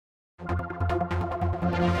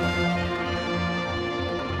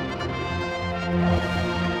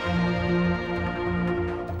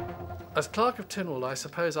As clerk of Tynwald, I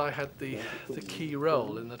suppose I had the key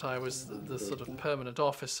role in that I was the sort of permanent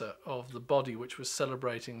officer of the body which was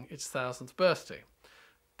celebrating its 1000th birthday.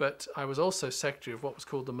 But I was also secretary of what was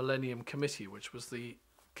called the Millennium Committee, which was the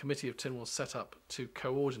committee of Tynwald set up to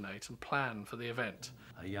coordinate and plan for the event.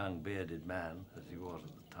 A young bearded man, as he was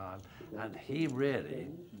at the time, and he really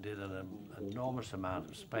did an enormous amount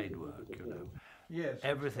of spade work, you know. Yes.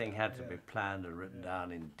 Everything had to be planned and written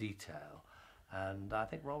down in detail. And I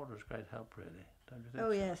think Robert was a great help, really, don't you think?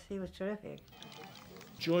 Oh, yes, he was terrific.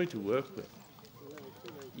 Joy to work with.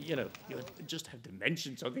 You know, you just have to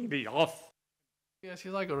mention something, be off. Yes,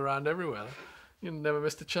 I got around everywhere. You never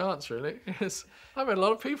missed a chance, really. Yes. I met a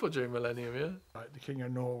lot of people during Millennium, yeah. Like the King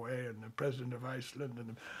of Norway and the President of Iceland and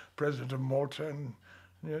the President of Malta and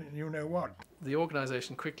you know what. The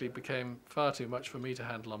organisation quickly became far too much for me to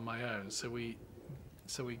handle on my own, so we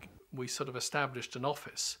sort of established an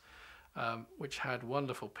office which had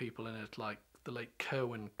wonderful people in it, like the late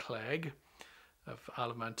Kerruish Clegg of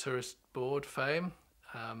Isle of Man Tourist Board fame,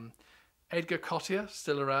 Edgar Cottier,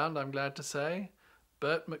 still around, I'm glad to say,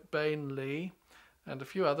 Bert McBain Lee, and a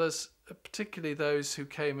few others, particularly those who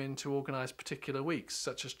came in to organise particular weeks,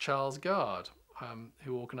 such as Charles Guard,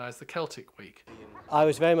 who organised the Celtic Week. I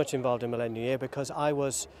was very much involved in Millennium Year because I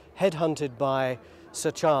was headhunted by Sir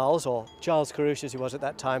Charles, or Charles Kerruish as he was at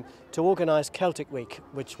that time, to organise Celtic Week,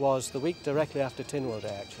 which was the week directly after Tynwald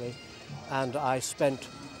Day actually, and I spent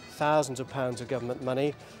thousands of pounds of government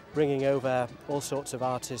money bringing over all sorts of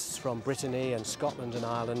artists from Brittany and Scotland and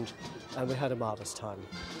Ireland, and we had a marvellous time.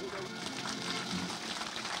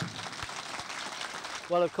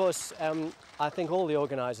 Well, of course, I think all the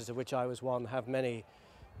organisers, of which I was one, have many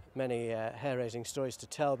hair-raising stories to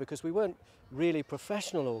tell, because we weren't really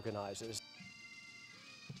professional organisers.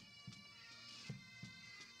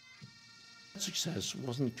 Success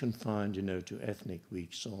wasn't confined, you know, to ethnic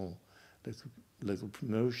weeks or local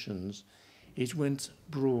promotions. It went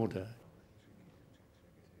broader.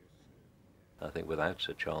 I think without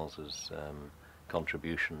Sir Charles's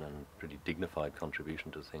contribution, and pretty dignified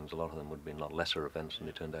contribution to things, a lot of them would have been a lot lesser events than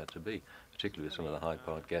they turned out to be, particularly with some of the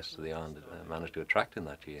high-powered guests of the island managed to attract in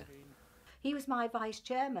that year. He was my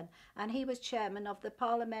vice-chairman, and he was chairman of the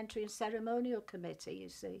Parliamentary and Ceremonial Committee, you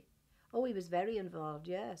see. Oh, he was very involved,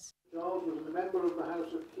 yes. Charles was a member of the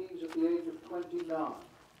House of Keys at the age of 29,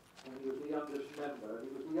 when he was the youngest member, and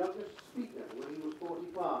he was the youngest speaker when he was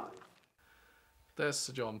 45. There's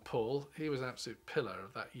Sir John Paul. He was an absolute pillar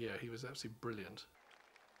of that year. He was absolutely brilliant.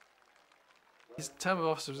 His term of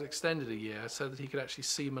office was extended a year so that he could actually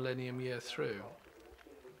see Millennium Year through.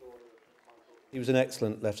 He was an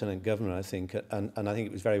excellent Lieutenant Governor, I think, and I think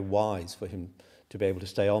it was very wise for him to be able to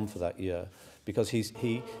stay on for that year, because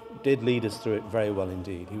he did lead us through it very well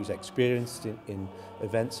indeed. He was experienced in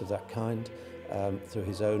events of that kind through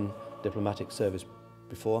his own diplomatic service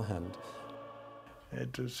beforehand.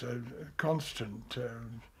 It was a constant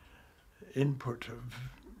input of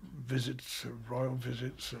visits, of royal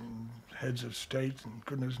visits and heads of state and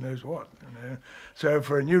goodness knows what, you know. So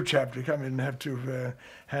for a new chap to come in and have to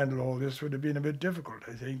handle all this would have been a bit difficult,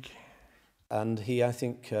 I think. And he, I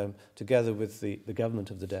think, together with the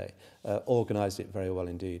government of the day, organised it very well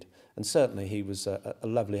indeed. And certainly he was a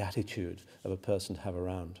lovely attitude of a person to have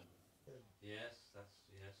around. Yes, that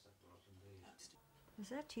was indeed. Was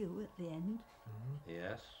that you at the end? Mm-hmm.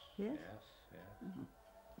 Yes. Yes? Yes, yeah. Mm-hmm.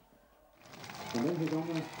 And then His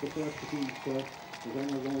Honour, the First of King's Clerk, His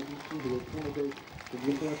Honour Archdeacon, who will celebrate the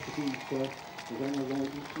First of King's Clerk, His Honour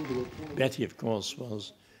Archdeacon, who will celebrate... Betty, of course,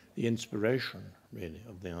 was the inspiration, really,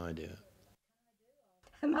 of the idea.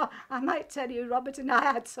 I might tell you, Robert and I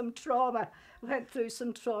had some trauma, went through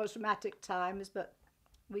some traumatic times, but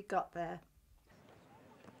we got there.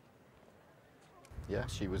 Yeah,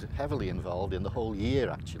 she was heavily involved in the whole year,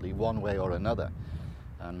 actually, one way or another.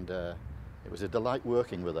 And it was a delight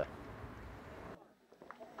working with her.